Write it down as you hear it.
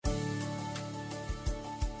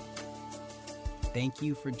Thank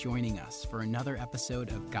you for joining us for another episode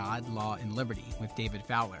of God, Law, and Liberty with David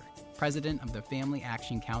Fowler, President of the Family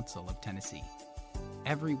Action Council of Tennessee.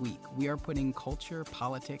 Every week, we are putting culture,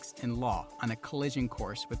 politics, and law on a collision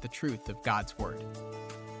course with the truth of God's Word.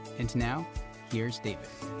 And now, here's David.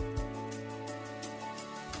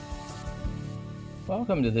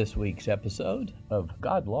 Welcome to this week's episode of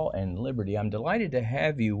God, Law, and Liberty. I'm delighted to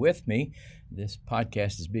have you with me. This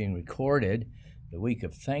podcast is being recorded the week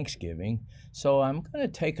of Thanksgiving, so I'm going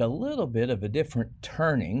to take a little bit of a different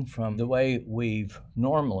turning from the way we've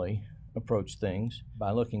normally approached things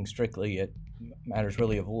by looking strictly at matters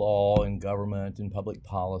really of law and government and public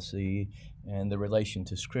policy and the relation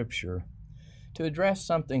to Scripture, to address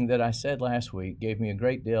something that I said last week gave me a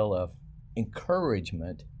great deal of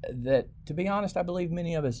encouragement that, to be honest, I believe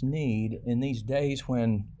many of us need in these days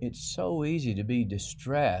when it's so easy to be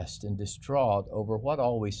distressed and distraught over what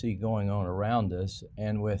all we see going on around us,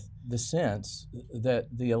 and with the sense that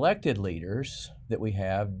the elected leaders that we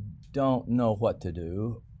have don't know what to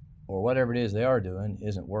do, or whatever it is they are doing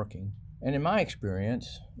isn't working. And in my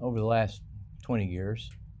experience, over the last 20 years,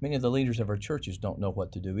 many of the leaders of our churches don't know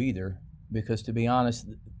what to do either, because, to be honest,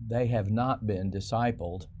 they have not been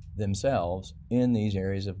discipled themselves in these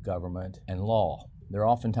areas of government and law. They're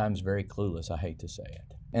oftentimes very clueless, I hate to say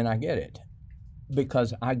it. And I get it,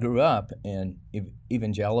 because I grew up in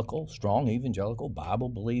strong evangelical,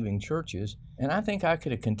 Bible-believing churches, and I think I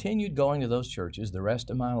could have continued going to those churches the rest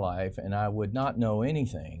of my life, and I would not know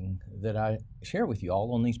anything that I share with you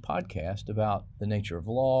all on these podcasts about the nature of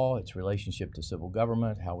law, its relationship to civil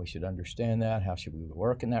government, how we should understand that, how should we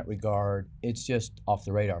work in that regard. It's just off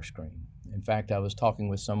the radar screen. In fact, I was talking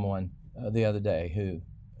with someone the other day who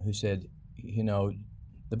said, you know,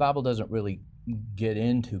 the Bible doesn't really get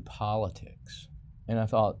into politics. And I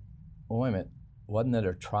thought, well, wait a minute, wasn't that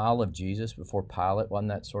a trial of Jesus before Pilate? Wasn't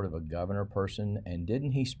that sort of a governor person? And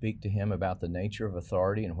didn't he speak to him about the nature of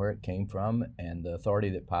authority and where it came from, and the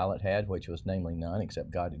authority that Pilate had, which was namely none,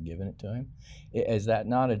 except God had given it to him? Is that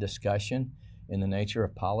not a discussion in the nature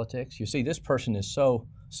of politics? You see, this person is so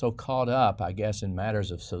caught up, I guess, in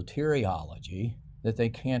matters of soteriology that they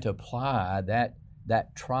can't apply that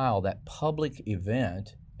trial, that public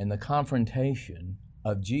event, and the confrontation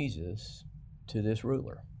of Jesus to this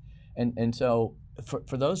ruler. And so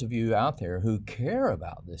for those of you out there who care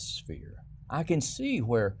about this sphere, I can see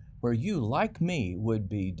where you, like me, would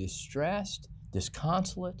be distressed,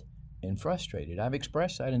 disconsolate, and frustrated. I've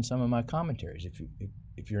expressed that in some of my commentaries.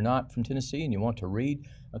 If you're not from Tennessee and you want to read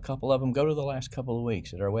a couple of them, go to the last couple of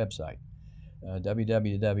weeks at our website,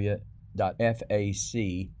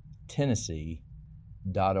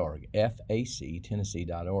 www.factennessee.org,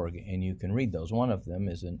 factennessee.org, and you can read those. One of them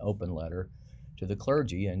is an open letter to the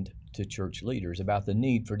clergy and to church leaders about the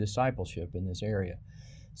need for discipleship in this area.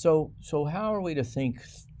 So how are we to think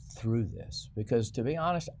through this? Because, to be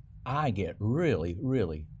honest, I get really,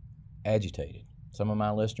 really agitated. Some of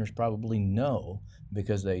my listeners probably know,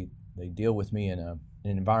 because they deal with me in an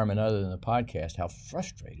environment other than the podcast, how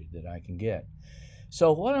frustrated that I can get.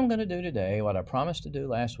 So what I'm going to do today, what I promised to do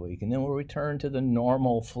last week, and then we'll return to the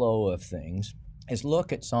normal flow of things, is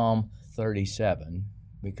look at Psalm 37,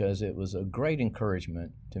 because it was a great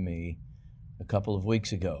encouragement to me a couple of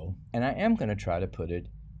weeks ago. And I am going to try to put it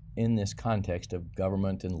in this context of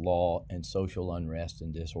government and law and social unrest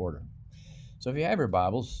and disorder. So if you have your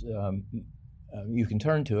Bibles, you can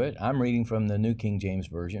turn to it. I'm reading from the New King James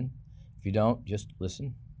Version. If you don't, just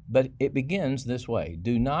listen. But it begins this way: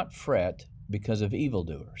 "Do not fret because of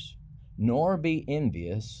evildoers, nor be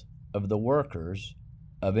envious of the workers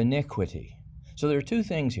of iniquity." So there are two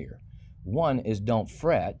things here. One is don't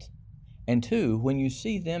fret, and two, when you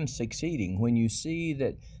see them succeeding, when you see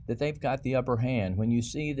that they've got the upper hand, when you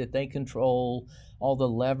see that they control all the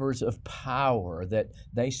levers of power, that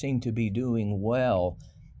they seem to be doing well,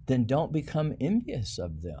 then don't become envious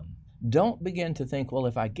of them. Don't begin to think, well,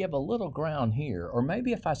 if I give a little ground here, or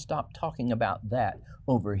maybe if I stop talking about that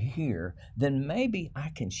over here, then maybe I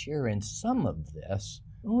can share in some of this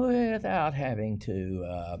without having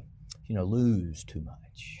to, lose too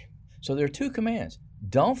much. So there are two commands.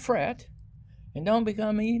 Don't fret, and don't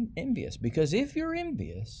become envious, because if you're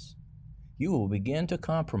envious, you will begin to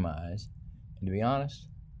compromise. And to be honest,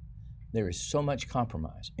 there is so much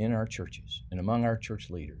compromise in our churches and among our church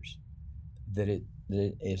leaders that it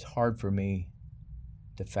is hard for me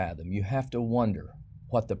to fathom. You have to wonder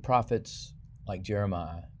what the prophets like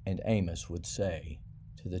Jeremiah and Amos would say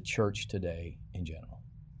to the church today in general.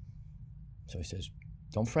 So he says,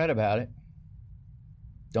 don't fret about it.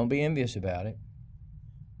 Don't be envious about it.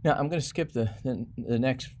 Now, I'm going to skip the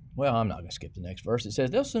next Well, I'm not going to skip the next verse. It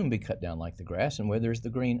says, they'll soon be cut down like the grass and withers the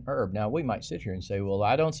green herb. Now, we might sit here and say, well,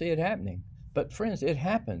 I don't see it happening. But friends, it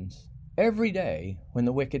happens every day when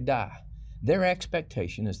the wicked die. Their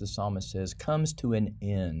expectation, as the psalmist says, comes to an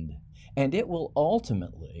end. And it will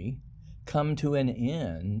ultimately come to an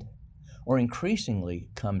end, or increasingly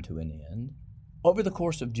come to an end, over the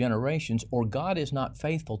course of generations, or God is not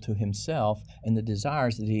faithful to himself and the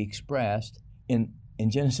desires that he expressed in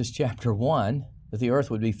Genesis chapter 1, that the earth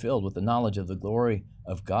would be filled with the knowledge of the glory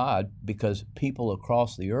of God, because people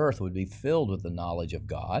across the earth would be filled with the knowledge of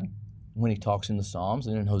God. When he talks in the Psalms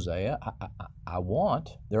and in Hosea, I want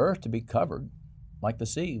the earth to be covered like the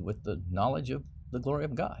sea with the knowledge of the glory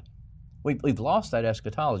of God. We've lost that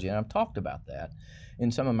eschatology, and I've talked about that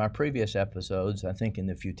in some of my previous episodes. I think in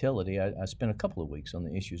the futility, I spent a couple of weeks on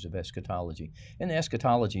the issues of eschatology. And the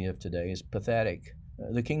eschatology of today is pathetic.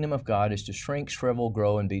 The kingdom of God is to shrink, shrivel,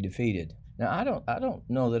 grow, and be defeated. Now, I don't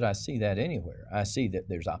know that I see that anywhere. I see that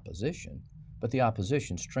there's opposition, but the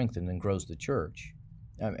opposition strengthens and grows the church.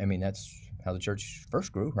 I mean, that's how the church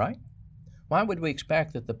first grew, right? Why would we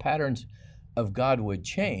expect that the patterns of God would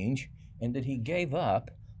change and that he gave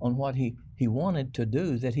up on what he wanted to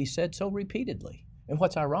do that he said so repeatedly? And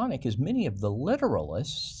what's ironic is many of the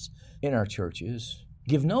literalists in our churches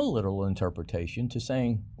give no literal interpretation to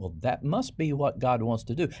saying, well, that must be what God wants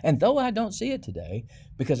to do. And though I don't see it today,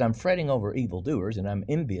 because I'm fretting over evildoers and I'm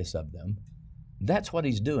envious of them, that's what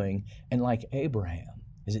he's doing. And like Abraham,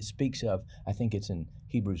 as it speaks of, I think it's in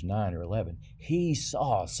Hebrews 9 or 11, he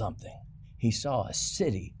saw something. He saw a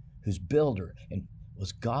city whose builder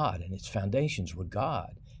was God and its foundations were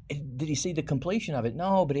God. Did he see the completion of it?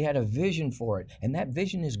 No, but he had a vision for it. And that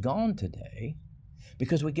vision is gone today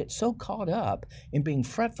because we get so caught up in being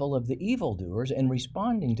fretful of the evildoers and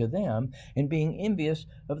responding to them and being envious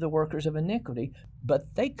of the workers of iniquity.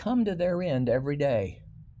 But they come to their end every day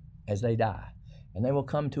as they die. And they will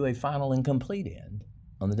come to a final and complete end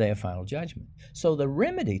on the day of final judgment. So the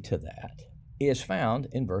remedy to that is found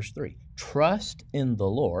in verse 3. Trust in the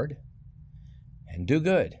Lord and do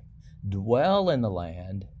good. Dwell in the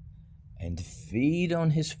land and feed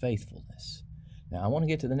on his faithfulness. Now, I want to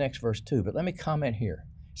get to the next verse too, but let me comment here.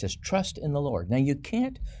 It says, trust in the Lord. Now, you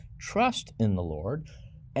can't trust in the Lord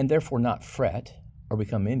and therefore not fret or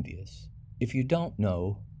become envious if you don't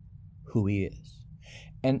know who he is.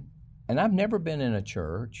 And I've never been in a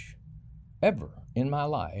church ever in my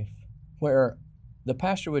life where the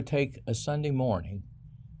pastor would take a Sunday morning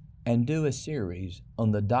and do a series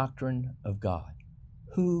on the doctrine of God.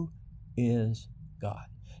 Who is God?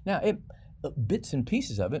 Now, bits and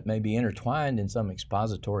pieces of it may be intertwined in some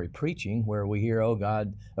expository preaching where we hear, oh,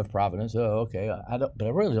 God of providence, oh, okay, but I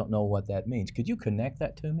really don't know what that means. Could you connect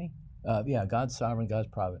that to me? Yeah, God's sovereign, God's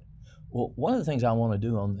provident. Well, one of the things I want to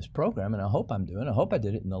do on this program, and I hope I'm doing, I hope I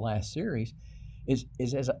did it in the last series, is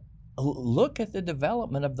as I look at the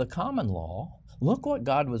development of the common law, look what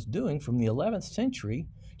God was doing from the 11th century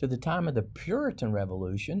to the time of the Puritan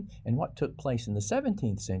Revolution and what took place in the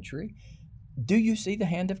 17th century. Do you see the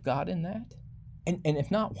hand of God in that? And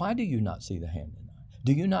if not, why do you not see the hand in that?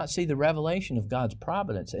 Do you not see the revelation of God's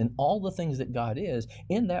providence and all the things that God is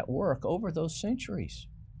in that work over those centuries?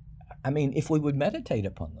 I mean, if we would meditate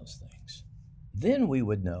upon those things, then we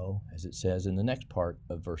would know, as it says in the next part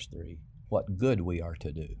of verse 3, what good we are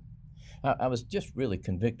to do. I was just really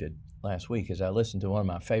convicted last week as I listened to one of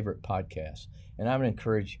my favorite podcasts, and I would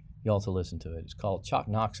encourage y'all to listen to it. It's called Chuck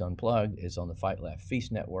Knox Unplugged. It's on the Fight Laugh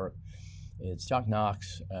Feast Network. It's Chuck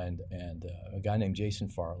Knox and a guy named Jason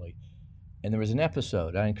Farley. And there was an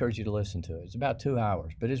episode. I encourage you to listen to it. It's about 2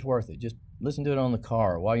 hours, but it's worth it. Just listen to it on the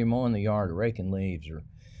car while you're mowing the yard or raking leaves or,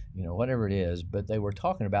 whatever it is. But they were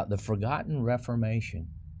talking about the forgotten Reformation.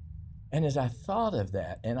 And as I thought of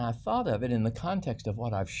that, and I thought of it in the context of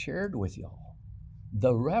what I've shared with y'all,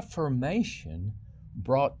 the Reformation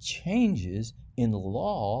brought changes in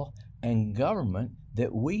law and government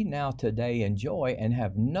that we now today enjoy and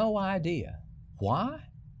have no idea why,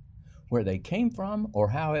 where they came from, or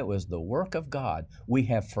how it was the work of God. We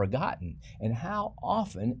have forgotten. And how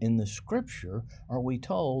often in the Scripture are we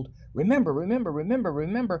told, remember, remember, remember,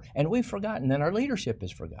 remember, and we've forgotten, and our leadership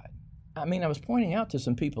has forgotten. I mean, I was pointing out to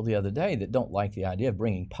some people the other day that don't like the idea of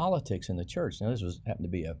bringing politics in the church. Now, this happened to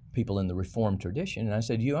be people in the Reformed tradition, and I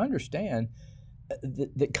said, you understand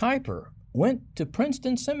that Kuyper went to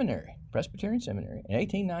Princeton Seminary, Presbyterian Seminary, in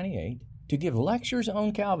 1898 to give lectures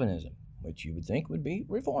on Calvinism, which you would think would be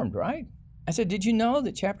Reformed, right? I said, did you know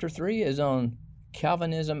that chapter 3 is on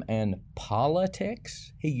Calvinism and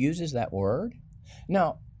politics? He uses that word.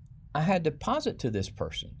 Now, I had to posit to this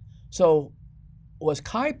person. So was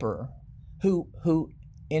Kuyper, who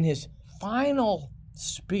in his final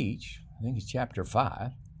speech, I think it's chapter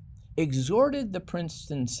 5, exhorted the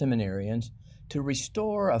Princeton seminarians to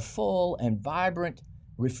restore a full and vibrant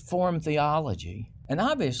Reformed theology. And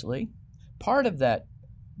obviously, part of that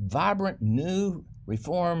vibrant, new,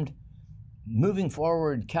 Reformed, moving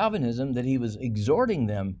forward Calvinism that he was exhorting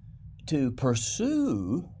them to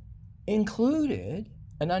pursue included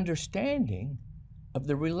an understanding of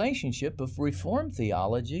the relationship of Reformed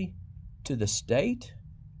theology to the state,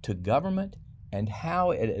 to government, and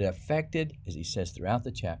how it affected, as he says throughout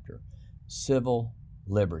the chapter, civil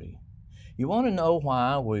liberty. You want to know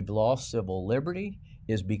why we've lost civil liberty?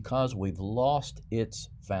 Is because we've lost its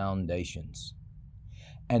foundations.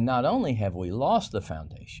 And not only have we lost the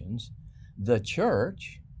foundations, the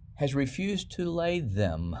church has refused to lay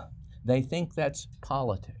them. They think that's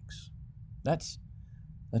politics. That's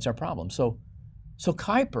our problem. So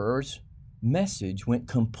Kuyper's message went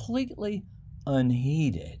completely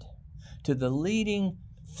unheeded to the leading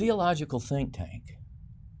theological think tank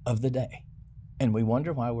of the day. And we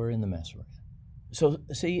wonder why we're in the mess we're in. So,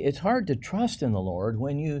 see, it's hard to trust in the Lord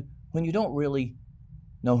when you don't really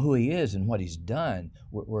know who He is and what He's done.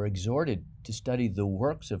 We're exhorted to study the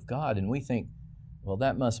works of God, and we think, well,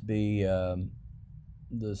 that must be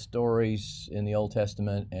the stories in the Old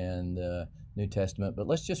Testament and the New Testament, but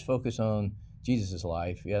let's just focus on Jesus'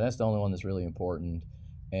 life. Yeah, that's the only one that's really important.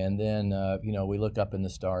 And then, we look up in the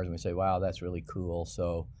stars and we say, wow, that's really cool.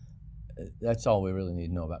 So that's all we really need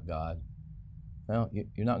to know about God. Well,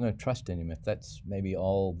 you're not going to trust in Him if that's maybe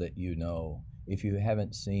all that you know, if you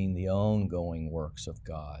haven't seen the ongoing works of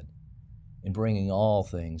God in bringing all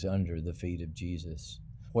things under the feet of Jesus,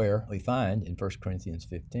 where we find in 1 Corinthians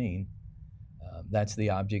 15, that's the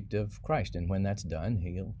object of Christ. And when that's done,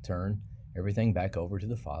 He'll turn everything back over to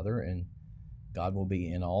the Father, and God will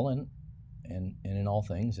be in all and in all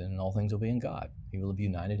things, and in all things will be in God. He will have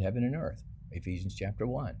united heaven and earth, Ephesians chapter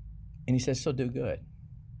 1. And He says, so do good.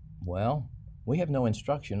 Well, we have no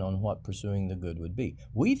instruction on what pursuing the good would be.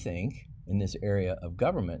 We think in this area of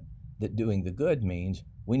government that doing the good means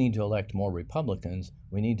we need to elect more Republicans,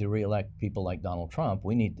 we need to reelect people like Donald Trump,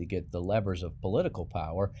 we need to get the levers of political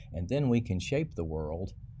power, and then we can shape the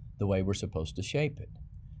world the way we're supposed to shape it.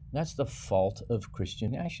 That's the fault of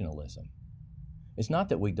Christian nationalism. It's not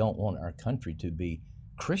that we don't want our country to be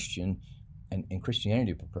Christian and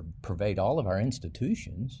Christianity to pervade all of our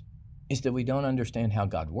institutions. It's that we don't understand how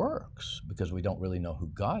God works because we don't really know who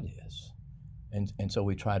God is. And so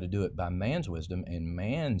we try to do it by man's wisdom and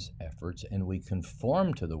man's efforts, and we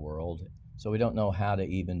conform to the world, so we don't know how to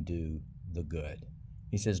even do the good.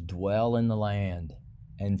 He says, dwell in the land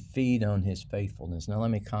and feed on His faithfulness. Now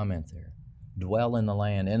let me comment there. Dwell in the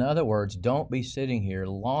land. In other words, don't be sitting here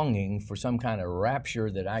longing for some kind of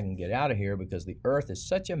rapture that I can get out of here because the earth is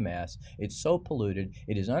such a mess. It's so polluted.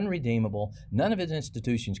 It is unredeemable. None of its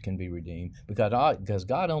institutions can be redeemed because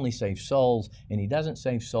God only saves souls, and He doesn't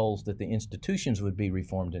save souls that the institutions would be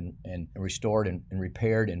reformed and restored and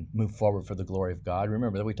repaired and move forward for the glory of God.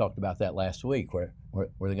 Remember that we talked about that last week where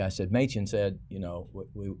the guy said, Machen said,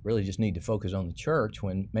 we really just need to focus on the church,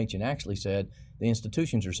 when Machen actually said the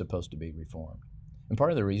institutions are supposed to be reformed. And part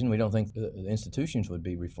of the reason we don't think the institutions would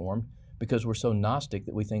be reformed because we're so Gnostic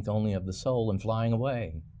that we think only of the soul and flying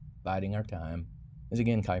away, biding our time. As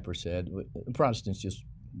again Kuyper said, Protestants just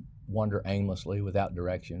wander aimlessly without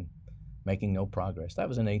direction, making no progress. That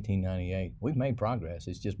was in 1898. We've made progress.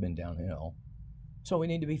 It's just been downhill. So we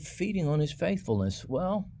need to be feeding on His faithfulness.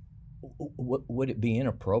 Well, would it be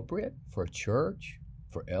inappropriate for a church,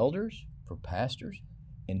 for elders, for pastors,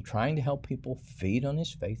 in trying to help people feed on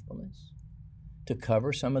His faithfulness, to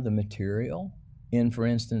cover some of the material in, for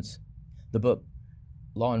instance, the book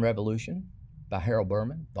Law and Revolution by Harold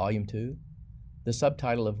Berman, Volume 2, the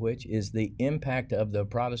subtitle of which is The Impact of the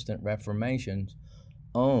Protestant Reformations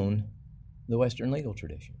on the Western Legal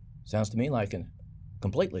Tradition. Sounds to me like a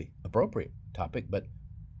completely appropriate topic, but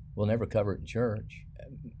we'll never cover it in church.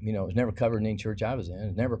 It was never covered in any church I was in.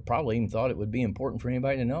 It never probably even thought it would be important for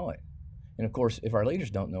anybody to know it. And of course, if our leaders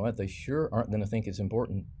don't know it, they sure aren't going to think it's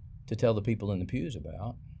important to tell the people in the pews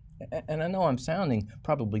about. And I know I'm sounding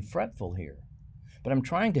probably fretful here, but I'm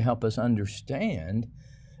trying to help us understand,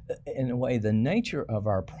 in a way, the nature of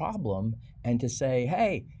our problem, and to say,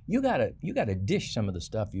 hey, you gotta dish some of the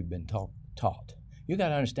stuff you've been taught. You got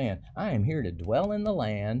to understand, I am here to dwell in the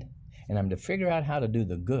land, and I'm to figure out how to do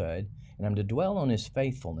the good, and I'm to dwell on His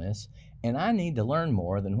faithfulness, and I need to learn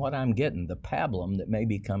more than what I'm getting, the pablum that may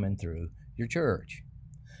be coming through your church.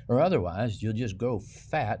 Or otherwise, you'll just grow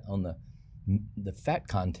fat on the fat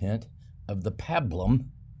content of the pablum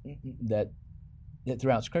that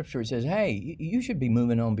throughout Scripture it says, hey, you should be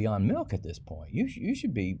moving on beyond milk at this point. You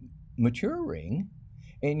should be maturing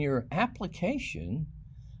in your application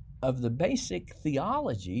of the basic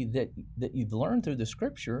theology that you've learned through the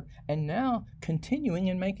Scripture, and now continuing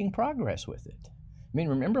and making progress with it. I mean,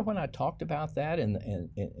 remember when I talked about that in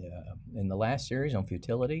the last series on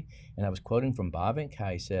futility, and I was quoting from Bavinck, how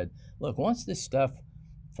he said, look, once this stuff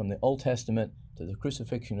from the Old Testament to the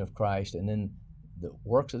crucifixion of Christ, and then the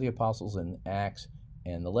works of the apostles and Acts,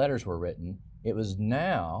 and the letters were written, it was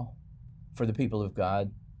now for the people of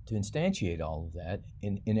God to instantiate all of that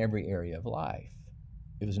in every area of life.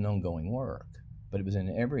 It was an ongoing work, but it was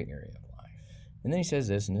in every area of life. And then he says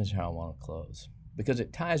this, and this is how I want to close, because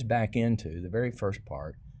it ties back into the very first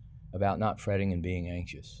part about not fretting and being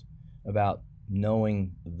anxious, about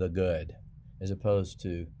knowing the good, as opposed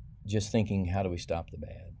to just thinking, how do we stop the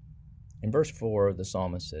bad? In verse 4, the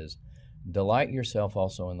psalmist says, delight yourself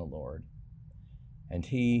also in the Lord, and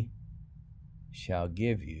he shall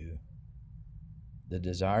give you the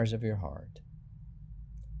desires of your heart.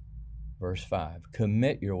 Verse 5,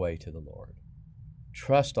 commit your way to the Lord.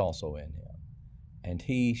 Trust also in him, and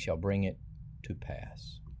he shall bring it to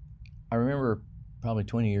pass. I remember probably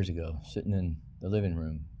 20 years ago sitting in the living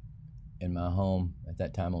room in my home at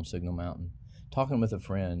that time on Signal Mountain, talking with a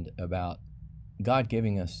friend about God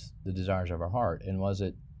giving us the desires of our heart. And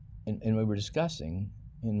we were discussing,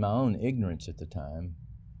 in my own ignorance at the time,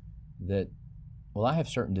 that, well, I have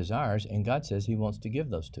certain desires, and God says he wants to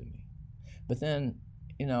give those to me. But then,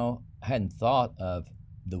 I hadn't thought of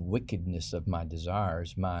the wickedness of my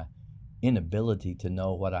desires, my inability to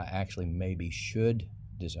know what I actually maybe should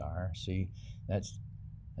desire. See, that's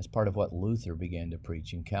part of what Luther began to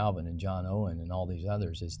preach, and Calvin and John Owen and all these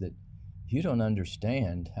others, is that you don't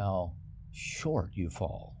understand how short you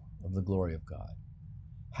fall of the glory of God,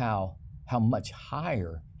 how much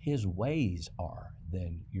higher his ways are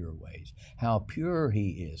than your ways, how pure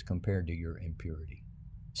he is compared to your impurity.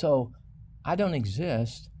 So I don't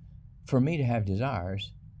exist for me to have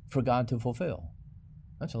desires for God to fulfill.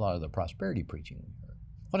 That's a lot of the prosperity preaching we heard.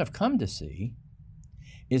 What I've come to see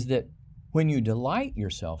is that when you delight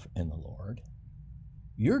yourself in the Lord,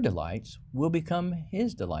 your delights will become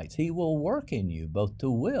his delights. He will work in you both to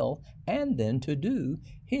will and then to do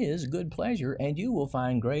his good pleasure, and you will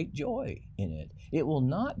find great joy in it. It will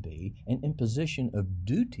not be an imposition of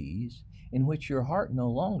duties in which your heart no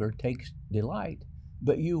longer takes delight,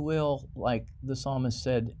 but you will, like the psalmist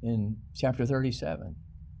said in chapter 37,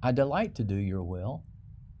 I delight to do your will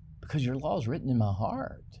because your law is written in my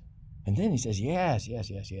heart. And then he says, yes.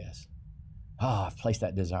 I've placed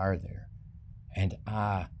that desire there, and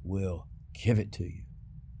I will give it to you.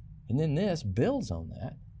 And then this builds on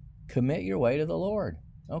that. Commit your way to the Lord.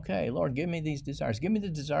 Okay, Lord, give me these desires. Give me the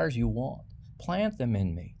desires you want. Plant them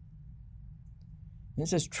in me. And it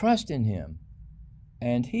says, trust in him,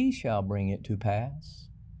 and he shall bring it to pass.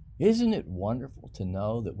 Isn't it wonderful to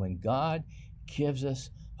know that when God gives us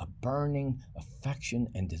a burning affection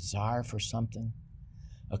and desire for something,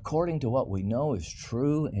 according to what we know is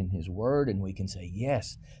true in his word, and we can say,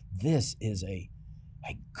 yes, this is a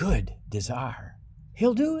good desire,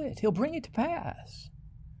 he'll do it. He'll bring it to pass.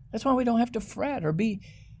 That's why we don't have to fret or be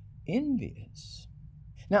envious.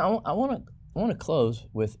 Now, I want to close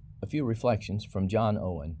with a few reflections from John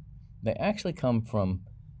Owen. They actually come from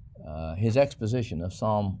his exposition of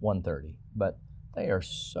Psalm 130, but they are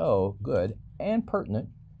so good and pertinent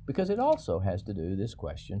because it also has to do this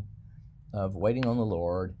question of waiting on the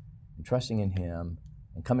Lord and trusting in him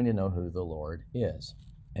and coming to know who the Lord is.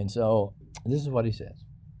 And so this is what he says.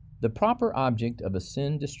 The proper object of a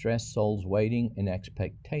sin-distressed soul's waiting and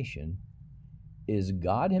expectation is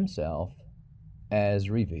God himself as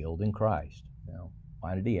revealed in Christ. Now,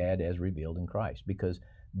 why did he add as revealed in Christ? Because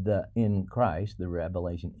the in Christ, the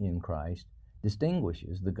revelation in Christ,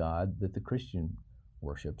 distinguishes the God that the Christian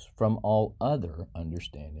worships from all other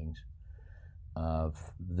understandings of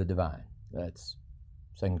the divine. That's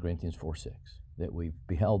 2 Corinthians 4:6, that we've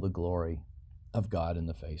beheld the glory of God in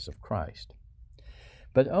the face of Christ.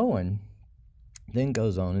 But Owen then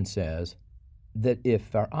goes on and says that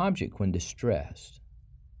if our object when distressed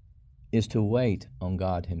is to wait on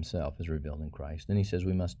God himself as revealed in Christ, then he says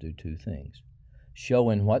we must do two things. Show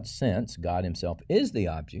in what sense God himself is the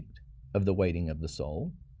object of the waiting of the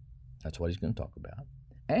soul. That's what he's going to talk about.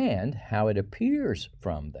 And how it appears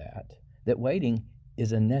from that waiting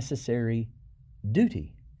is a necessary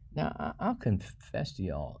duty. Now, I'll confess to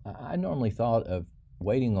y'all, I normally thought of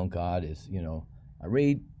waiting on God as, I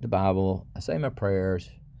read the Bible, I say my prayers,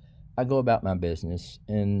 I go about my business,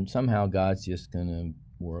 and somehow God's just going to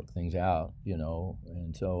work things out,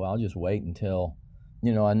 and so I'll just wait until,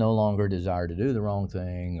 I no longer desire to do the wrong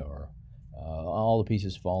thing, or all the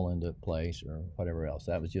pieces fall into place, or whatever else.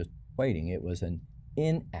 That was just waiting. It was an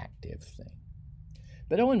inactive thing.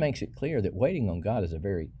 But Owen makes it clear that waiting on God is a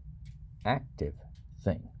very active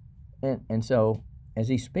thing. And so, as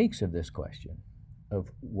he speaks of this question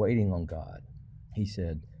of waiting on God, he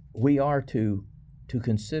said, we are to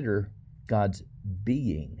consider God's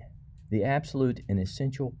being, the absolute and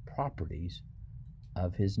essential properties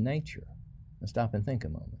of his nature. Now stop and think a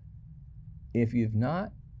moment. If you've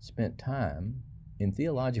not spent time in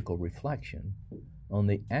theological reflection on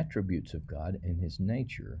the attributes of God and his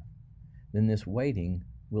nature, then this waiting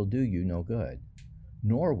will do you no good,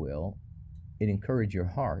 nor will it encourage your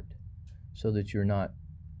heart so that you're not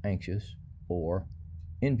anxious or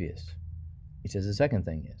envious. He says the second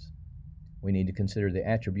thing is, we need to consider the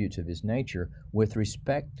attributes of his nature with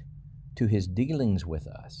respect to his dealings with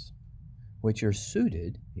us, which are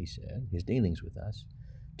suited, he said, his dealings with us,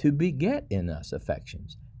 to beget in us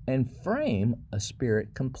affections and frame a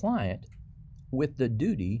spirit compliant with the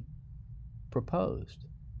duty proposed.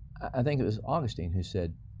 I think it was Augustine who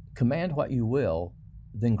said, command what you will,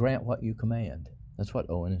 then grant what you command. That's what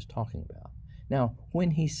Owen is talking about. Now,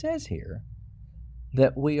 when he says here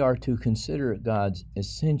that we are to consider God's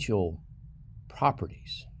essential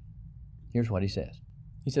properties, here's what he says.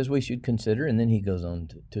 He says we should consider, and then he goes on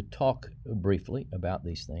to talk briefly about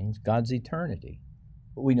these things, God's eternity.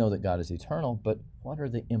 We know that God is eternal, but what are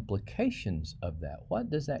the implications of that?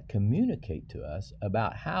 What does that communicate to us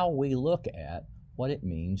about how we look at what it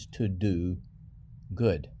means to do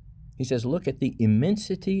good? He says, look at the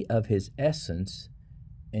immensity of his essence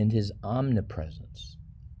and his omnipresence.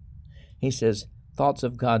 He says, thoughts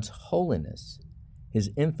of God's holiness,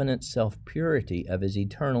 his infinite self-purity of his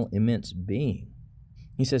eternal immense being.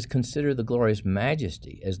 He says, consider the glorious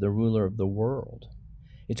majesty as the ruler of the world.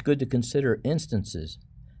 It's good to consider instances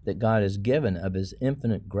that God has given of his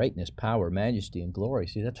infinite greatness, power, majesty, and glory.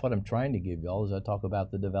 See, that's what I'm trying to give y'all as I talk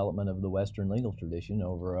about the development of the Western legal tradition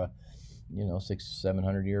over a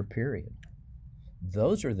 600-700 year period.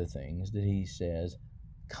 Those are the things that he says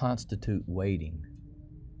constitute waiting.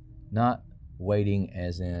 Not waiting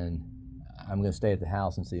as in, I'm going to stay at the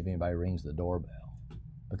house and see if anybody rings the doorbell.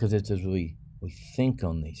 Because it's as we think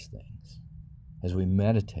on these things, as we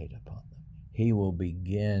meditate upon them, he will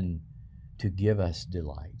begin to give us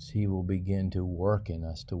delights. He will begin to work in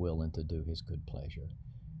us to will and to do his good pleasure.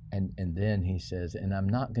 And then he says, and I'm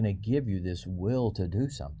not going to give you this will to do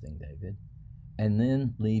something, David, and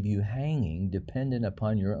then leave you hanging dependent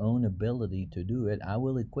upon your own ability to do it. I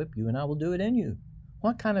will equip you and I will do it in you.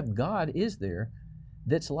 What kind of God is there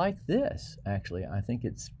that's like this? Actually, I think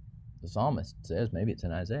it's the psalmist says, maybe it's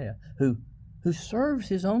in Isaiah, who serves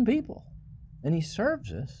his own people. And he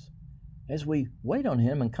serves us as we wait on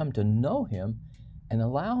him and come to know him and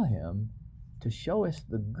allow him to show us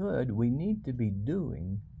the good we need to be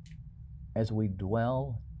doing as we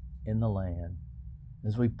dwell in the land,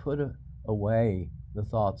 as we put away the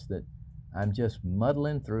thoughts that I'm just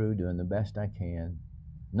muddling through, doing the best I can,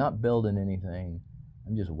 not building anything.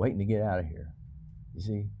 I'm just waiting to get out of here. You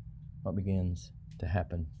see what begins to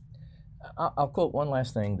happen. I'll quote one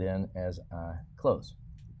last thing then as I close.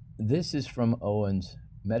 This is from Owen's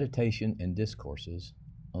Meditation and Discourses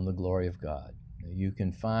on the Glory of God. You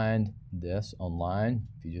can find this online.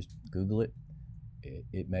 If you just Google it,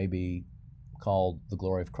 it may be called The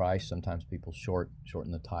Glory of Christ. Sometimes people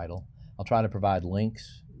shorten the title. I'll try to provide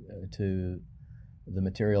links to the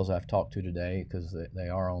materials I've talked to today because they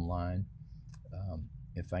are online,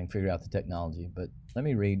 if I can figure out the technology. But let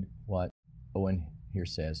me read what Owen here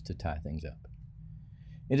says to tie things up.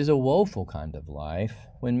 It is a woeful kind of life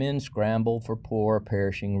when men scramble for poor,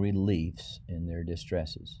 perishing reliefs in their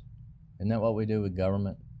distresses. Isn't that what we do with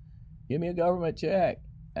government? Give me a government check.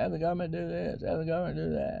 Have the government do this. Have the government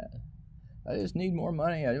do that. I just need more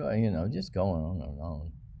money. Just going on and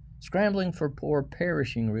on. Scrambling for poor,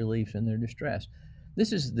 perishing reliefs in their distress.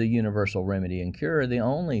 This is the universal remedy and cure, the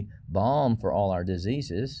only balm for all our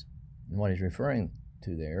diseases. And what he's referring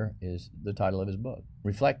to there is the title of his book,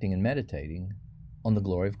 Reflecting and Meditating on the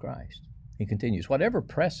Glory of Christ. He continues, whatever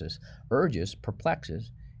presses, urges,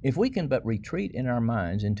 perplexes, if we can but retreat in our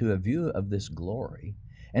minds into a view of this glory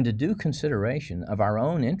and a due consideration of our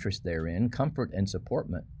own interest therein, comfort and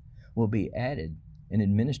supportment will be added and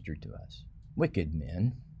administered to us. Wicked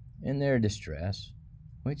men, in their distress,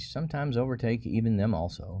 which sometimes overtake even them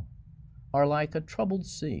also, are like a troubled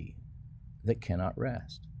sea that cannot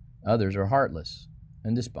rest. Others are heartless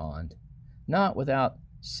and despond, not without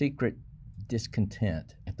secret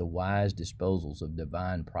discontent at the wise disposals of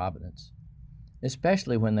divine providence,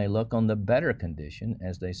 especially when they look on the better condition,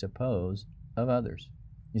 as they suppose, of others.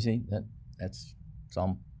 You see, that's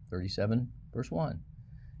Psalm 37, verse 1.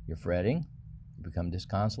 You're fretting, you become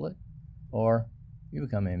disconsolate, or You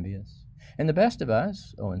become envious. And the best of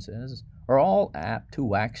us, Owen says, are all apt to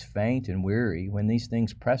wax faint and weary when these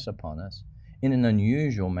things press upon us in an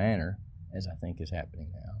unusual manner, as I think is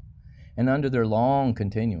happening now, and under their long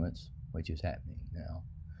continuance, which is happening now,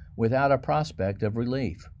 without a prospect of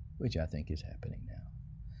relief, which I think is happening now.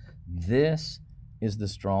 This is the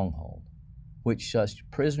stronghold which such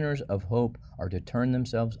prisoners of hope are to turn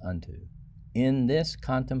themselves unto. In this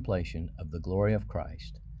contemplation of the glory of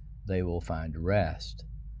Christ, they will find rest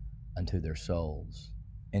unto their souls,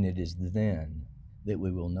 and it is then that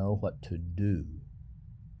we will know what to do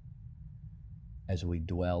as we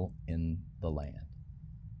dwell in the land.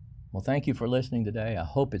 Well, thank you for listening today. I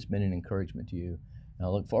hope it's been an encouragement to you, and I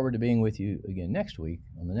look forward to being with you again next week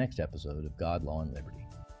on the next episode of God, Law, and Liberty.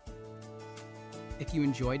 If you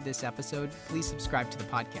enjoyed this episode, please subscribe to the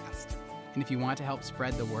podcast. And if you want to help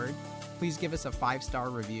spread the word, please give us a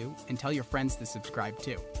 5-star review and tell your friends to subscribe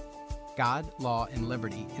too. God, Law, and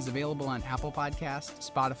Liberty is available on Apple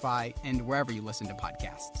Podcasts, Spotify, and wherever you listen to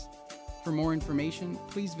podcasts. For more information,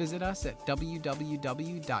 please visit us at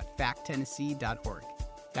www.facttennessee.org.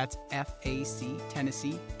 That's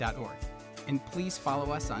factennessee.org. And please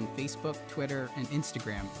follow us on Facebook, Twitter, and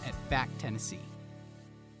Instagram at Fact Tennessee.